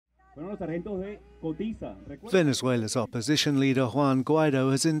Venezuela's opposition leader Juan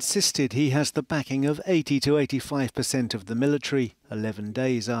Guaidó has insisted he has the backing of 80 to 85% of the military, 11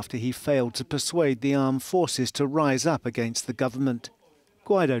 days after he failed to persuade the armed forces to rise up against the government.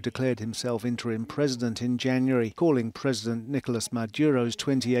 Guaidó declared himself interim president in January, calling President Nicolas Maduro's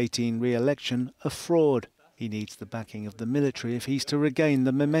 2018 re-election a fraud. He needs the backing of the military if he's to regain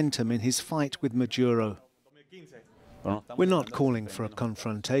the momentum in his fight with Maduro. We're not calling for a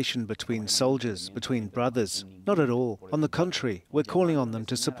confrontation between soldiers, between brothers. Not at all. On the contrary, we're calling on them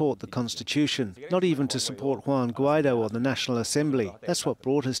to support the Constitution, not even to support Juan Guaidó or the National Assembly. That's what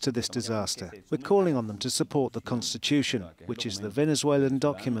brought us to this disaster. We're calling on them to support the Constitution, which is the Venezuelan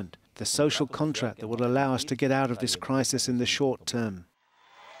document, the social contract that will allow us to get out of this crisis in the short term.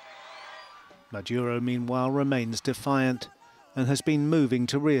 Maduro, meanwhile, remains defiant and has been moving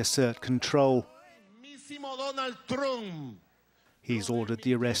to reassert control. He's ordered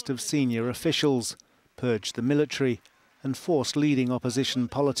the arrest of senior officials, purged the military, and forced leading opposition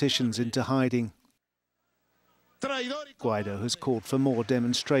politicians into hiding. Guaidó has called for more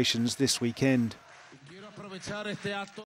demonstrations this weekend.